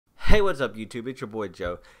Hey, what's up YouTube? It's your boy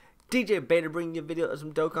Joe, DJ Beta, bringing you a video of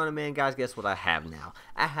some Dokkan. And man, guys, guess what I have now?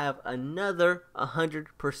 I have another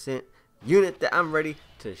 100% unit that I'm ready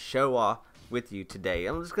to show off with you today.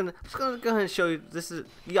 I'm just gonna go ahead and show you.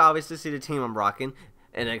 You obviously see the team I'm rocking,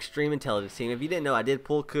 an extreme intelligence team. If you didn't know, I did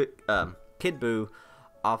pull Kid Buu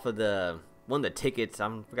off of one of the tickets. I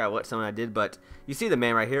forgot what something I did, but you see the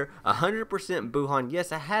man right here, 100% Buuhan.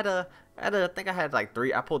 Yes, I think I had like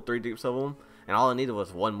three. I pulled 3 dupes of them. And all I needed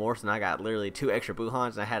was 1 more, so now I got literally 2 extra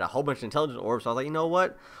Buuhans, and I had a whole bunch of intelligence orbs, so I was like, you know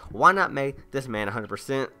what? Why not make this man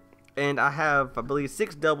 100%? And I have, I believe,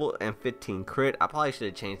 6 double and 15 crit. I probably should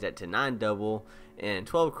have changed that to 9 double and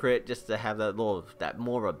 12 crit just to have that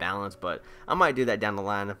more of a balance, but I might do that down the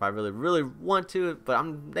line if I really want to.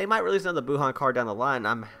 But they might release another Buuhan card down the line.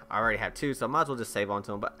 I already have 2, so I might as well just save on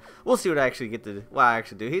to him. But we'll see what I actually do.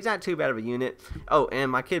 He's not too bad of a unit. Oh,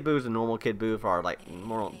 and my Kid Buu is a normal Kid Buu for our like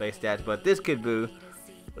normal base stats, but this Kid Buu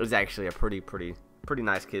is actually a pretty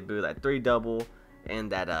nice Kid Buu. That 3 double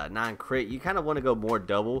and that 9 crit. You kind of want to go more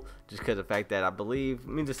double just because of the fact that I believe.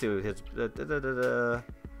 Let me just see what his.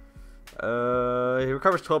 He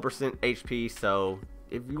recovers 12% HP, so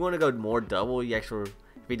if you want to go more double, you actually,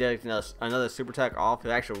 if he does another super attack off, it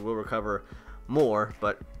actually will recover more.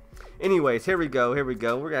 But anyways, here we go.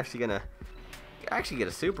 We're actually gonna get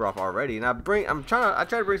a super off already, and I try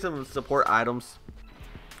to bring some support items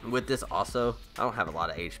with this also. I don't have a lot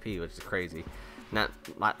of HP, which is crazy. Not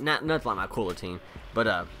like my cooler team,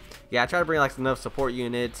 but yeah, I try to bring like enough support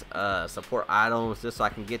units, support items, just so I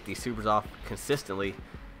can get these supers off consistently.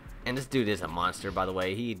 And this dude is a monster, by the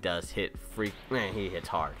way. He does hit man, he hits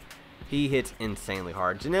hard. He hits insanely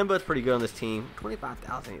hard. Janemba's pretty good on this team.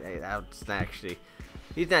 25,000. Hey, that's actually,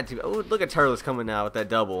 he's not too bad. Oh, look at Turles coming out with that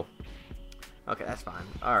double. Okay, that's fine.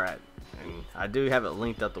 Alright. I do have it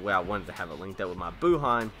linked up the way I wanted to have it linked up with my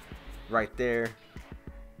Buuhan right there.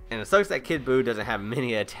 And it sucks that Kid Buu doesn't have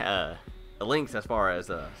many links as far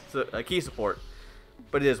as a key support.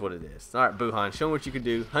 But it is what it is. Alright, Buuhan, show him what you can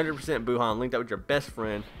do. 100% Buuhan, linked up with your best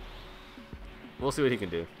friend. We'll see what he can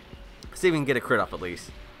do. See if we can get a crit off at least.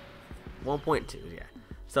 1.2, yeah.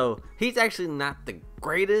 So he's actually not the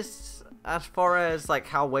greatest as far as like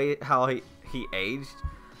how he aged,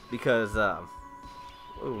 because oh,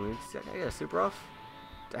 I got a super off.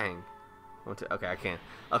 Dang. Okay, I can.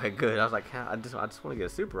 Okay, good. I was like, I just want to get a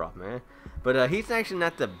super off, man. But he's actually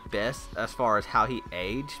not the best as far as how he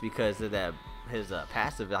aged, because of that his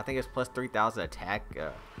passive. I think it's plus 3,000 attack.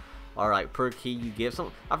 Or like per key you give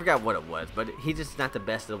some, I forgot what it was, but he's just not the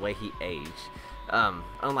best of the way he aged.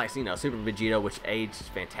 Unlike, you know, Super Vegeta, which aged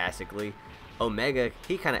fantastically. Omega,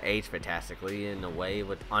 he kind of aged fantastically in a way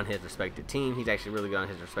on his respective team. He's actually really good on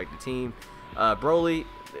his respective team. Broly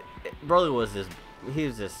was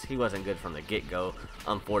he wasn't good from the get-go,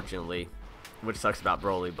 unfortunately, which sucks about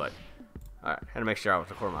Broly. But alright, had to make sure I was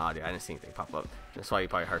recording my audio. I didn't see anything pop up. That's why you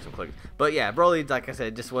probably heard some clicking. But yeah, Broly, like I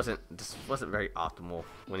said, just wasn't very optimal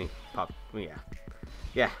when he popped.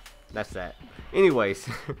 Yeah, that's that. Anyways,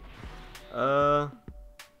 dang,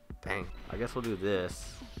 I guess we'll do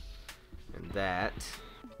this and that.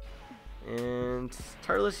 And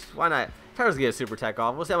Turles, why not? Turles get a super attack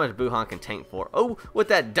off. We'll see how much Buuhan can tank for. Oh, with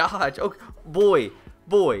that dodge. Oh, boy,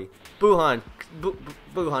 Buuhan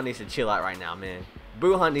needs to chill out right now, man.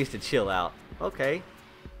 Buuhan needs to chill out. Okay,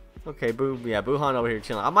 Buuhan over here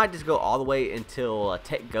chilling. I might just go all the way until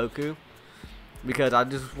Tech Goku, because I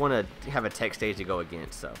just want to have a tech stage to go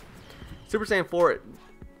against. So Super Saiyan 4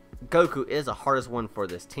 Goku is the hardest one for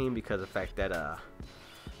this team, because of the fact that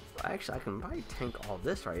actually I can probably tank all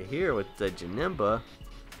this right here with the Janemba.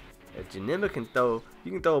 If Janemba can throw,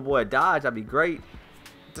 you can throw a boy a dodge, that'd be great.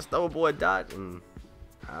 Just throw a boy a dodge, and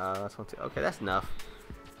that's one, 2. Okay, that's enough.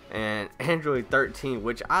 And Android 13,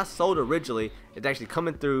 which I sold originally, is actually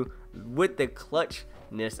coming through with the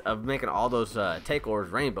clutchness of making all those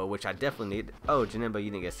takeovers rainbow, which I definitely need. Oh, Janemba,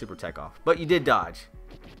 you didn't get super tech off, but you did dodge.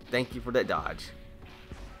 Thank you for that dodge.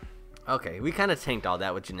 Okay, we kind of tanked all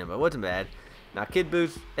that with Janemba. It wasn't bad. Now, Kid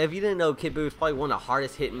Buu, if you didn't know, Kid Buu is probably one of the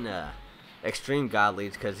hardest hitting extreme god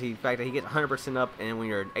leads, because the fact that he gets 100% up, and when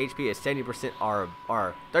your HP is 70% or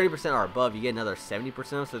 30% or above, you get another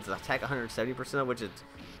 70%. So it's attack 170%, which is,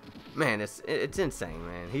 man, it's insane,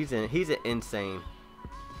 man. He's an insane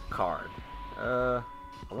card. I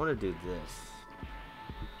want to do this.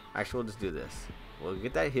 Actually, we'll just do this. We'll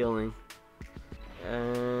get that healing,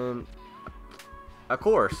 and of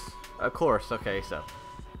course. Okay, so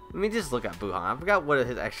let me just look at Buuhan. I forgot what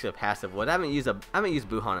his actual passive was. I haven't used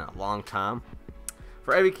Buuhan in a long time.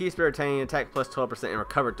 For every key spirit attaining, attack plus 12% and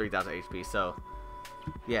recover 3,000 HP. So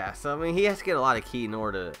Yeah, so I mean, he has to get a lot of key in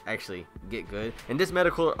order to actually get good. And this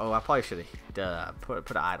medical, oh, I probably should have put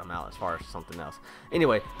an item out as far as something else.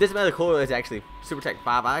 Anyway, this medical is actually Super Tech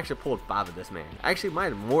 5. I actually pulled 5 of this man. I actually might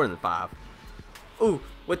have more than 5. Ooh,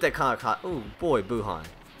 with that kind of, ooh, boy, Buuhan.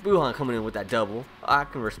 Buuhan coming in with that double. I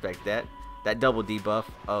can respect that. That double debuff.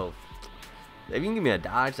 Oh, if you can give me a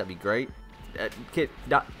dodge, that'd be great.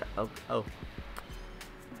 Oh.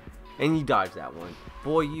 And you dodge that one.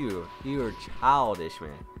 Boy, you are childish,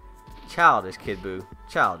 man. Childish, Kid Buu.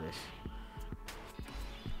 Childish.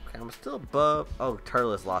 Okay, I'm still above. Oh,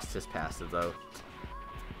 Turles lost his passive though.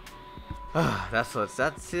 That's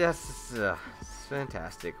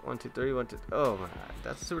fantastic. 1, 2, 3, 1, 2. Oh my,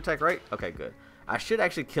 that's a super tech, right? Okay, good. I should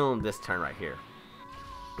actually kill him this turn right here.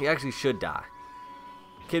 He actually should die.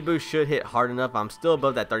 Kid Buu should hit hard enough. I'm still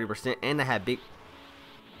above that 30%, and I have big.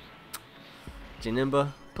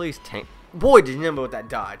 Janemba, please tank. Boy, Janemba with that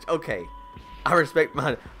dodge. Okay, I respect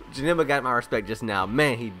my Janemba. Got my respect just now.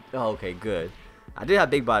 Man, he. Oh, okay, good. I did have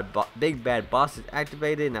big bad bosses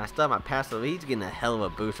activated, and I still have my passive. He's getting a hell of a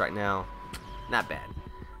boost right now. Not bad.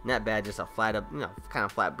 Not bad. Just a flat up, kind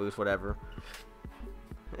of flat boost, whatever.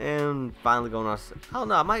 And finally going on. I don't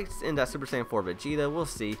know. I might end that Super Saiyan 4 Vegeta. We'll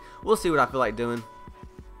see. We'll see what I feel like doing.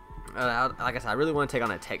 Like I said, I really want to take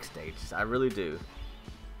on a tech stage. I really do.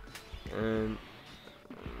 And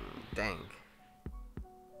dang,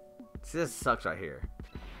 see, this sucks right here.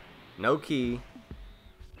 No key.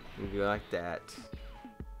 You go like that.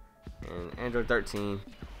 And Android 13.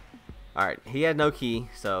 All right, he had no key,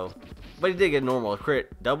 so, but he did get normal crit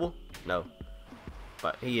double. No,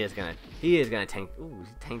 but he is gonna tank. Ooh,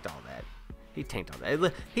 he tanked all that. He tanked all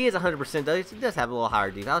that. He is 100% though. He does have a little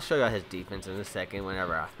higher defense. I'll show you his defense in a second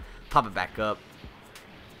whenever I pop it back up.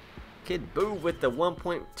 Kid Buu with the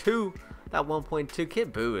 1.2. That 1.2.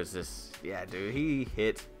 Kid Buu is just, yeah, dude. He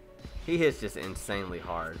hits just insanely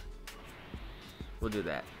hard. We'll do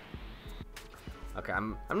that. Okay,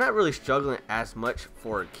 I'm not really struggling as much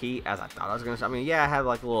for a key as I thought I was gonna. I mean, yeah, I have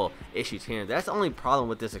like little issues here. That's the only problem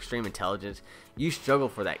with this extreme intelligence. You struggle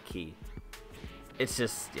for that key. It's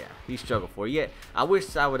just, yeah, you struggle for it. Yeah, I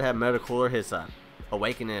wish I would have Metacooler. His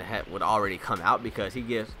awakening would already come out, because he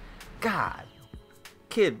gives, God,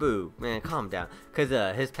 Kid Buu, man, calm down. Because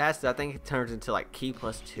his passive, I think it turns into like key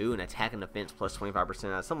 +2 and attack and defense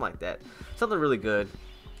 +25%, something like that. Something really good.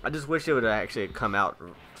 I just wish it would actually come out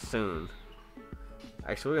soon.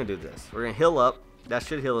 Actually, we're gonna do this. We're gonna heal up. That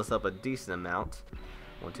should heal us up a decent amount.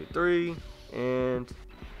 1, 2, 3, and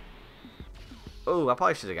oh, I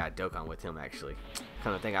probably should have got Dokkan with him. Actually,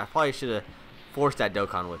 kind of think I probably should have forced that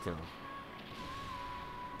Dokkan with him.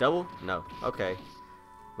 Double? No. Okay.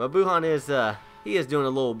 But Buuhan is he is doing a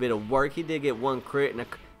little bit of work. He did get 1 crit, and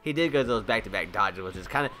he did go to those back-to-back dodges, which is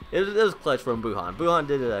kind of it was clutch from Buuhan. Buuhan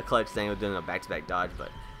did a clutch thing with doing a back-to-back dodge, but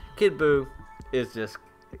Kid Buu is just.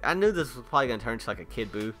 I knew this was probably gonna turn into like a Kid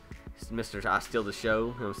Buu, Mr. I Steal the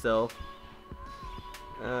Show himself.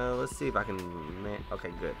 Let's see if I can.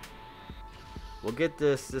 Okay, good. We'll get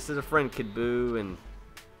this. This is a friend, Kid Buu, and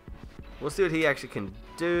we'll see what he actually can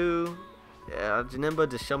do. Yeah, Janemba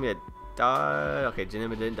just show me a dodge. Okay,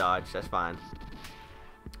 Janemba didn't dodge. That's fine.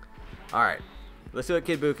 All right, let's see what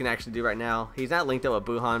Kid Buu can actually do right now. He's not linked up with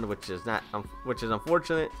Buuhan, which is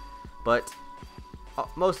unfortunate, but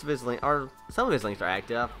most of his links, or some of his links are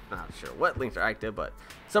active. I'm not sure what links are active, but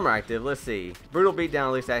some are active. Let's see. Brutal Beatdown,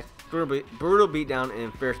 at least brutal Beatdown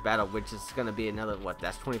and Fierce Battle, which is going to be another, what,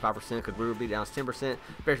 that's 25%, because Brutal Beatdown is 10%,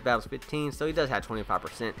 Fierce Battle is 15%, so he does have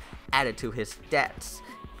 25% added to his stats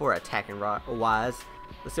for attacking wise.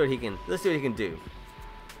 Let's see what he can do.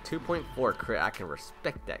 2.4 crit. I can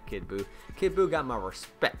respect that, Kid Buu. Kid Buu got my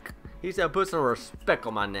respect. He said put some respect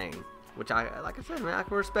on my name, which like I said, man, I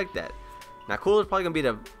can respect that. Now, Cooler's probably going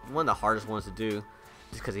to be one of the hardest ones to do,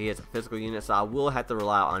 just because he is a physical unit, so I will have to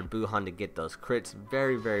rely on Buuhan to get those crits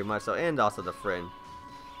very, very much so, and also the friend.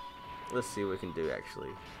 Let's see what we can do, actually.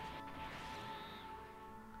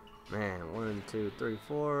 Man, 1, 2, 3,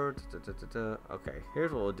 4. Okay,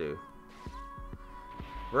 here's what we'll do.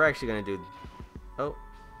 We're actually going to do... Oh,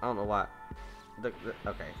 I don't know why.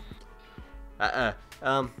 Okay.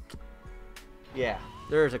 Yeah,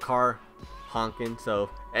 there's a car honking, so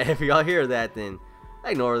if y'all hear that, then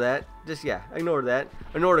ignore that. Just, yeah, ignore that.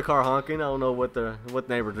 Ignore the car honking. I don't know what the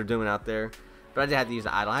neighbors are doing out there, but I just had to use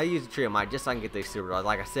the idol. I used the Tree of Might just so I can get these super dogs.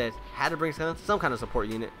 Like I said, had to bring some kind of support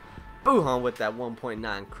unit. Buuhan with that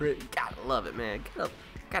 1.9 crit. You gotta love it, man.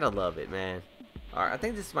 Gotta love it, man. Alright, I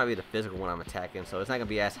think this might be the physical one I'm attacking, so it's not gonna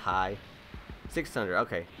be as high. 600,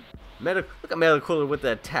 okay. Look at Metacooler with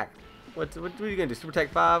the attack. What are you gonna do? Super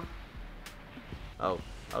Tech 5? Oh,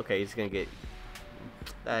 okay, he's gonna get.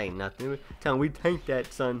 That ain't nothing. Tell him we tank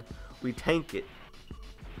that, son. We tank it.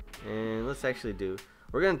 And let's actually do.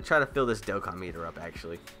 We're gonna try to fill this Dokkan meter up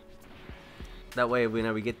actually. That way,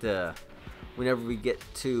 whenever we get to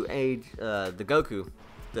age the Goku,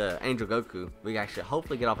 the Angel Goku, we actually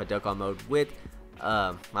hopefully get off a Dokkan mode with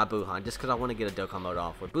my Buuhan, just because I want to get a Dokkan mode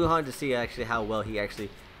off with Buuhan to see actually how well he actually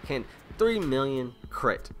can. 3 million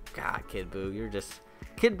crit. God, Kid Buu, you're just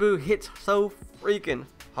Kid Buu hits so freaking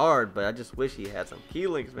hard, but I just wish he had some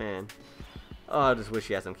keylings, man. Oh, I just wish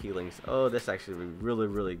he had some keylings. Oh, this actually would be really,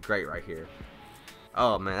 really great right here.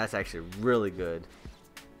 Oh man, that's actually really good.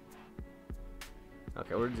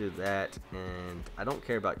 Okay, we're gonna do that, and I don't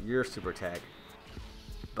care about your super attack.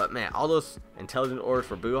 But man, all those intelligent orders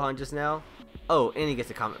for Buuhan just now. Oh, and he gets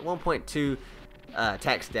a comment. 1.2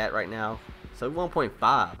 attack stat right now. So 1.5.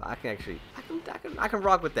 I can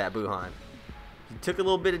rock with that, Buuhan. He took a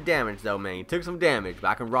little bit of damage though, man. He took some damage, but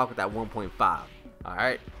I can rock with that 1.5. All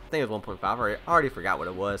right, I think it was 1.5. I already forgot what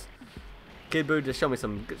it was. Kid Buu just showed me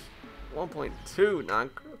some 1.2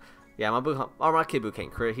 non. Yeah, my Buuhan, or my Kid Buu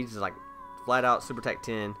can't crit. He's just like flat out super attack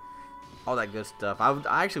 10, all that good stuff.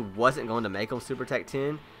 I actually wasn't going to make him super attack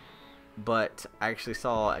 10, but I actually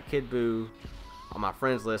saw a Kid Buu on my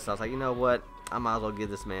friends list. So I was like, you know what? I might as well give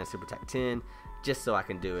this man super attack 10 just so I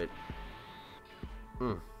can do it.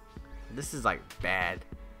 This is like bad.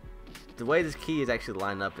 The way this key is actually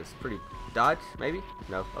lined up is pretty dodge, maybe?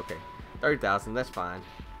 No, okay. 30,000, that's fine.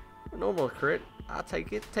 Normal crit, I'll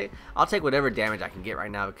take it. I'll take whatever damage I can get right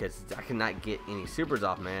now because I cannot get any supers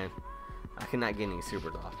off, man. I cannot get any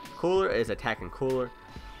supers off. Cooler is attacking Cooler.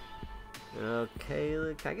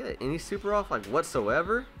 Okay, can I get any super off like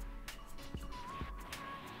whatsoever?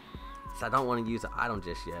 So I don't want to use the item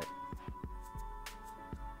just yet.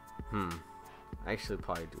 I actually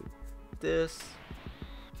probably do this.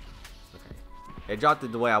 Okay, it dropped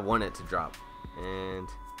it the way I want it to drop. And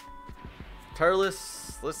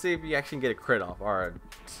Turles, let's see if you actually get a crit off or a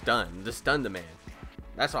stun. Just stun the man.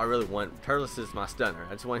 That's what I really want. Turles is my stunner.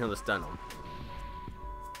 I just want him to stun him.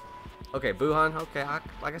 Okay, Buuhan. Okay,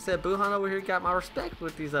 like I said, Buuhan over here got my respect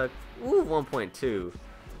with these 1.2.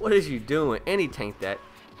 What is you doing? And he tanked that.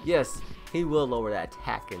 Yes, he will lower that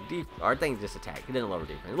attack and defense. Or I think just attack. He didn't lower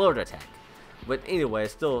defense. He lowered attack. But anyway,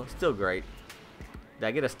 it's still great. Did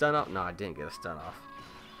I get a stun off? No, I didn't get a stun off.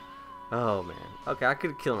 Oh man. Okay, I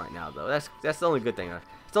could kill him right now though. That's the only good thing.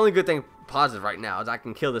 It's the only good thing positive right now is I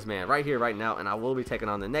can kill this man right here, right now, and I will be taking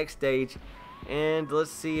on the next stage. And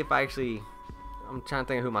let's see if I actually. I'm trying to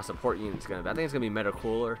think of who my support unit's gonna be. I think it's gonna be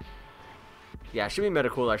Metacooler. Yeah, it should be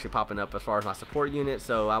Metacooler actually popping up as far as my support unit.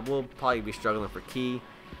 So I will probably be struggling for key.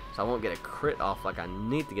 So I won't get a crit off like I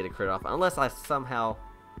need to get a crit off unless I somehow,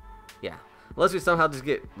 unless we somehow just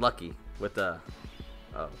get lucky with the.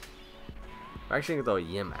 Oh, I'm actually gonna throw a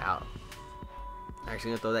Yima out. I'm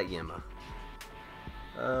actually gonna throw that Yima.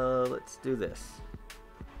 Let's do this.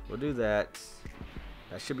 We'll do that.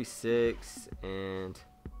 That should be 6, and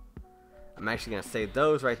I'm actually gonna save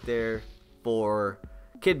those right there for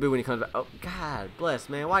Kid Buu when he comes back. Oh, God bless,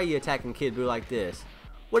 man. Why are you attacking Kid Buu like this?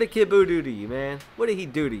 What did Kid Buu do to you, man? What did he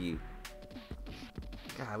do to you?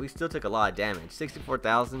 God, we still took a lot of damage.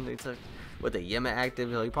 64,000. They took with the Yima active.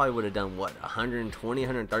 He probably would have done what? 120,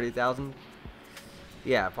 130,000.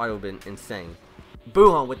 Yeah, probably would have been insane.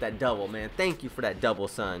 Buuhan with that double, man. Thank you for that double,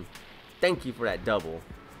 son. Thank you for that double.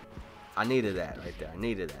 I needed that right there. I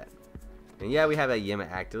needed that. And yeah, we have a Yima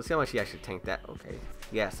active. Let's see how much he actually tanked that. Okay.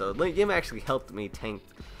 Yeah, so Yima actually helped me tank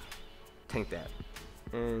that.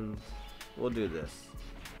 And we'll do this.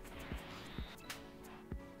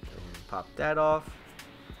 And pop that off.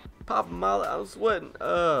 Pop him out. I was sweating.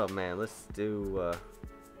 Oh man, let's do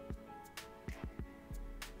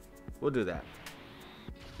we'll do that.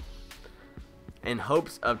 In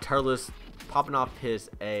hopes of Turles popping off his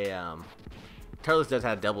Turles does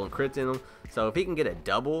have double and crits in him, so if he can get a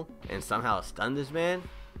double and somehow stun this man,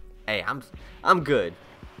 hey, I'm good.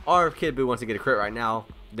 Or if Kid Buu wants to get a crit right now,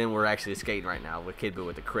 then we're actually skating right now with Kid Buu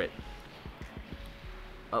with the crit.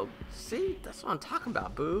 Oh, see, that's what I'm talking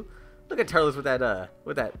about, Boo. Look at Turles with that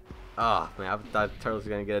oh man, I thought Turles was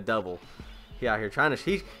gonna get a double. He out here trying to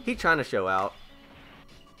he's trying to show out.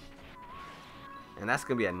 And that's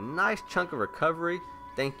gonna be a nice chunk of recovery.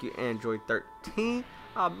 Thank you, Android 13.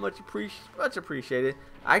 Much appreciated.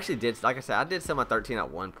 I actually did, like I said, I did sell my 13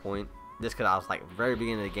 at one point, just because I was like very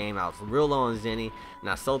beginning of the game. I was real low on Zenny, and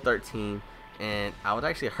I sold 13, and I was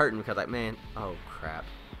actually hurting because like, man, oh crap,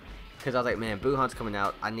 because I was like, man, Buuhan's coming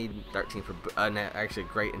out. I need 13 for actually a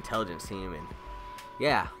great intelligence team, and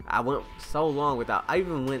yeah, I went so long without. I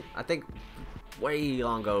even went, I think, way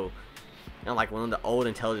long ago. You know, like one of the old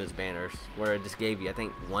intelligence banners where it just gave you, I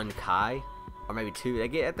think, 1 Kai. or maybe 2.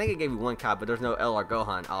 I think it gave me 1 Kai, but there's no LR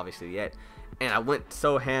Gohan obviously yet. And I went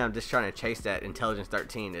so ham just trying to chase that Intelligence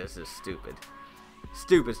 13. It's just stupid.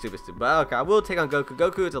 Stupid. But okay, I will take on Goku.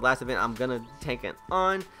 Goku is the last event I'm gonna take it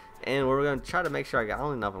on, and we're gonna try to make sure I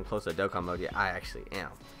don't know if I'm close to Dokkan mode yet. I actually am.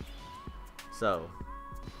 So,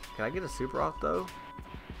 can I get a super off though?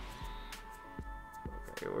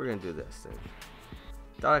 Okay, we're gonna do this then.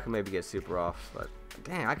 Thought I could maybe get super off, but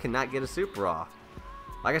dang, I cannot get a super off.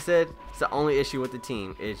 Like I said, it's the only issue with the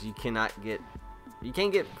team is you can't get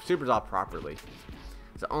supers off properly.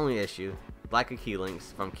 It's the only issue. Lack of key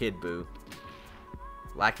links from Kid Buu.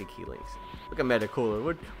 Lack of key links. Look at Meta Cooler.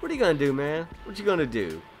 What are you gonna do, man? What you gonna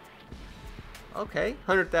do? Okay,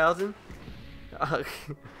 100,000.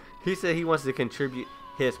 He said he wants to contribute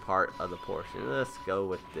his part of the portion. Let's go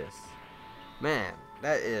with this. Man,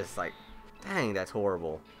 that is like, dang, that's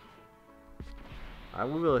horrible. I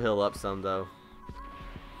will heal up some though.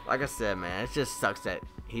 Like I said, man, it just sucks that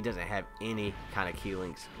he doesn't have any kind of key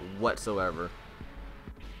links whatsoever.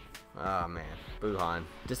 Oh man, Buuhan.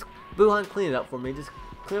 Just Buuhan, clean it up for me. Just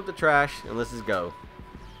clean up the trash and let's just go.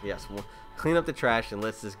 Yes, we'll clean up the trash and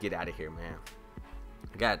let's just get out of here, man.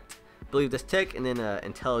 I got, I believe, this tech and then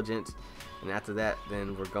intelligence, and after that,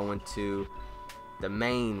 then we're going to the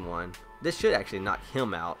main one. This should actually knock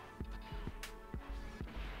him out.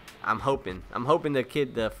 I'm hoping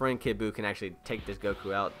the friend Kid Buu can actually take this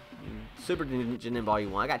Goku out. Super Jinnin Ball you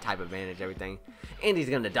want. I got type advantage, everything, and he's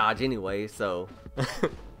gonna dodge anyway. So,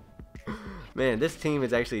 man, this team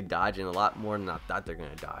is actually dodging a lot more than I thought they're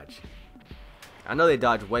gonna dodge. I know they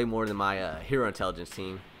dodge way more than my Hero Intelligence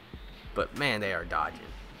team, but man, they are dodging.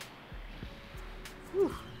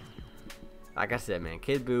 Whew. Like I said, man,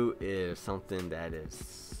 Kid Buu is something that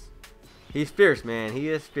he's fierce, man. He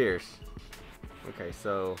is fierce. Okay,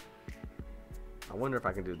 so I wonder if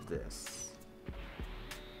I can do this.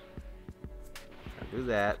 I'll do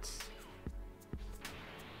that.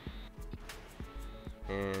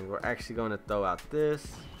 And we're actually going to throw out this.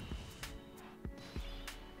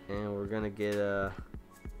 And we're going to get a...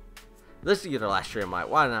 Let's use our last Shrimp Might.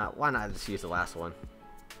 Why not just use the last one?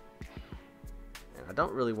 And I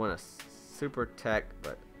don't really want a super tech,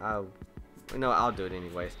 but I'll do it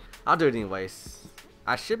anyways.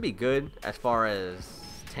 I should be good as far as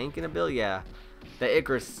tanking ability. Yeah, the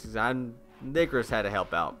Icarus had to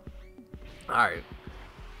help out. Alright,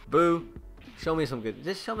 Buu, show me some good.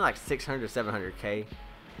 Just show me like 600, 700k.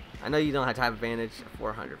 I know you don't have type advantage.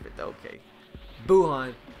 400, okay.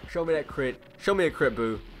 Buuhan, show me that crit. Show me a crit,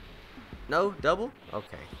 Buu. No, double?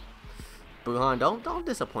 Okay. Buuhan, don't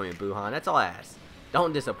disappoint me, Buuhan. That's all I ask.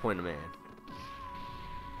 Don't disappoint a man.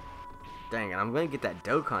 Dang it, I'm gonna get that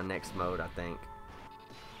Dokkan next mode, I think.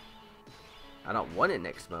 I don't want it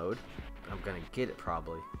next mode, but I'm gonna get it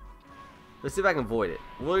probably. Let's see if I can void it.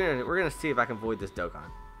 We're gonna see if I can void this Dokkan.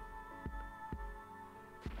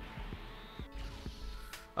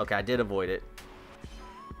 Okay, I did avoid it.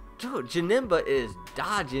 Dude, Janemba is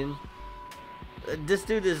dodging. This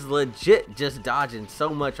dude is legit just dodging so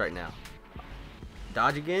much right now.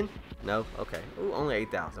 Dodge again? No. Okay. Ooh, only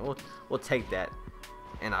 8,000. We'll take that.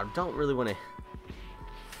 And I don't really want to.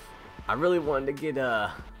 I really wanted to get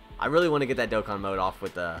that Dokkan mode off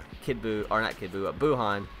with Kid Buu, or not Kid Buu,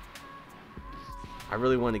 Buuhan. I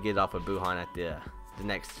really want to get it off with Buuhan at the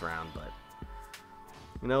next round, but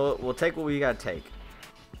you know what? We'll take what we gotta take.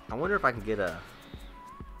 I wonder if I can get a.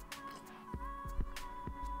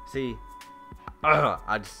 See,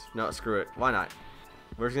 I just no, screw it. Why not?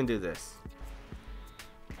 We're just gonna do this.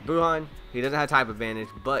 Buuhan, he doesn't have type advantage,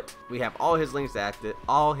 but we have all his links active.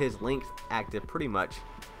 All his links active, pretty much,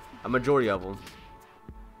 a majority of them.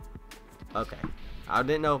 Okay, I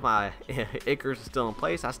didn't know if my Icarus is still in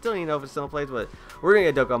place. I still don't know if it's still in place, but we're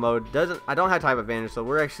gonna get Dokkan mode. I don't have type advantage, so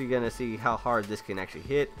we're actually gonna see how hard this can actually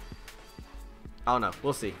hit. I don't know.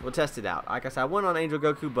 We'll see. We'll test it out. Like I said, I went on Angel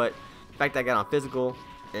Goku, but the fact that I got on physical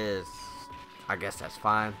is, I guess that's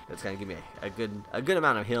fine. That's gonna give me a good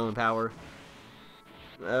amount of healing power.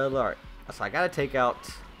 Alright, so I gotta take out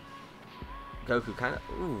Goku. Kind of.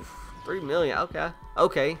 Oof, 3 million.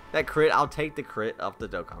 Okay, that crit. I'll take the crit off the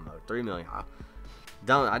Dokkan mode. 3 million.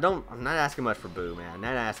 I'm not asking much for Buu, man. I'm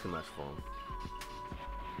not asking much for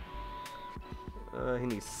him. He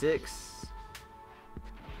needs 6.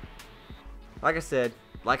 Like I said,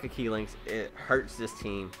 like a key links, it hurts this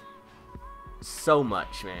team so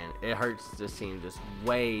much, man. It hurts this team just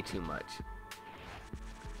way too much.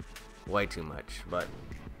 Way too much. But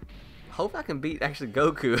hope I can beat actually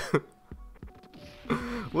Goku.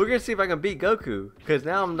 We're gonna see if I can beat Goku, because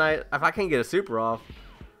now I'm not. If I can't get a super off,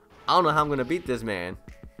 I don't know how I'm gonna beat this man.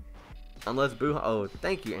 Unless Buuhan. Oh,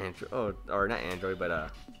 thank you, Android. Oh, or not Android,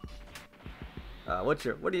 but What do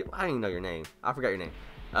you, I don't even know your name. I forgot your name.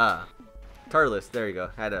 Turles, there you go.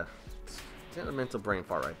 Had a sentimental brain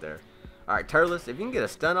fart right there. Alright, Turles, if you can get a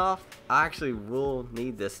stun off, I actually will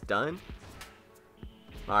need this stun.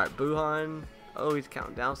 Alright, Buuhan. Oh, he's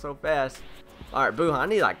counting down so fast. Alright, Buuhan, I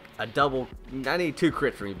need like a double. I need 2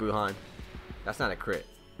 crits from you, Buuhan. That's not a crit.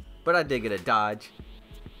 But I did get a dodge.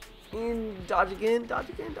 And dodge again, dodge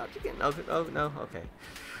again, dodge again. Oh, no, okay.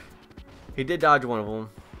 He did dodge one of them.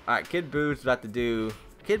 Alright, Kid Boo's about to do...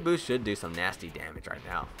 Kid Boo should do some nasty damage right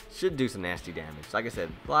now. Should do some nasty damage. Like I said,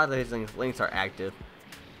 a lot of his links are active.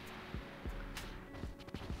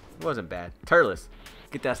 It wasn't bad. Turles,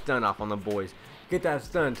 get that stun off on the boys. Get that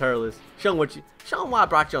stun, Turles. Show him why I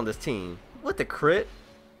brought you on this team. What the crit?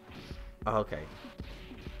 Oh, okay.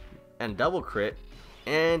 And double crit.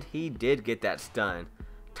 And he did get that stun.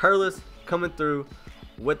 Turles coming through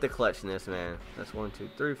with the clutchness, man. That's 1, 2,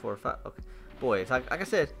 3, 4, 5. Okay. Boy, it's like I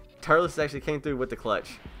said, Turles actually came through with the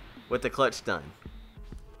clutch. With the clutch stun.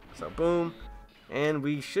 So boom. And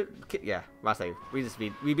we should, yeah, I say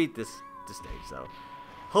we beat this stage. So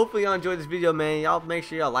hopefully y'all enjoyed this video, man. Y'all make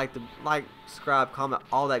sure y'all like, subscribe, comment,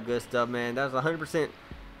 all that good stuff, man. That's 100%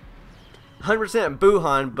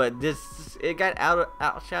 Buuhan, but it got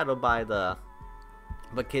outshadowed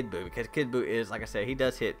by Kid Boo, because Kid Boo is, like I said,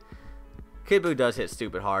 Kid Boo does hit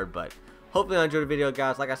stupid hard. But hopefully you enjoyed the video,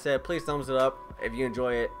 guys. Like I said, please thumbs it up if you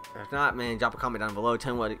enjoy it. If not, man, drop a comment down below.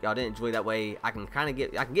 Tell me what y'all didn't enjoy. That way I can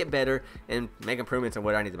get better and make improvements on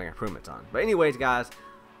what I need to make improvements on. But anyways, guys,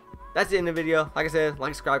 that's the end of the video. Like I said,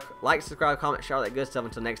 like, subscribe, comment, share all that good stuff.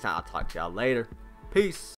 Until next time, I'll talk to y'all later. Peace.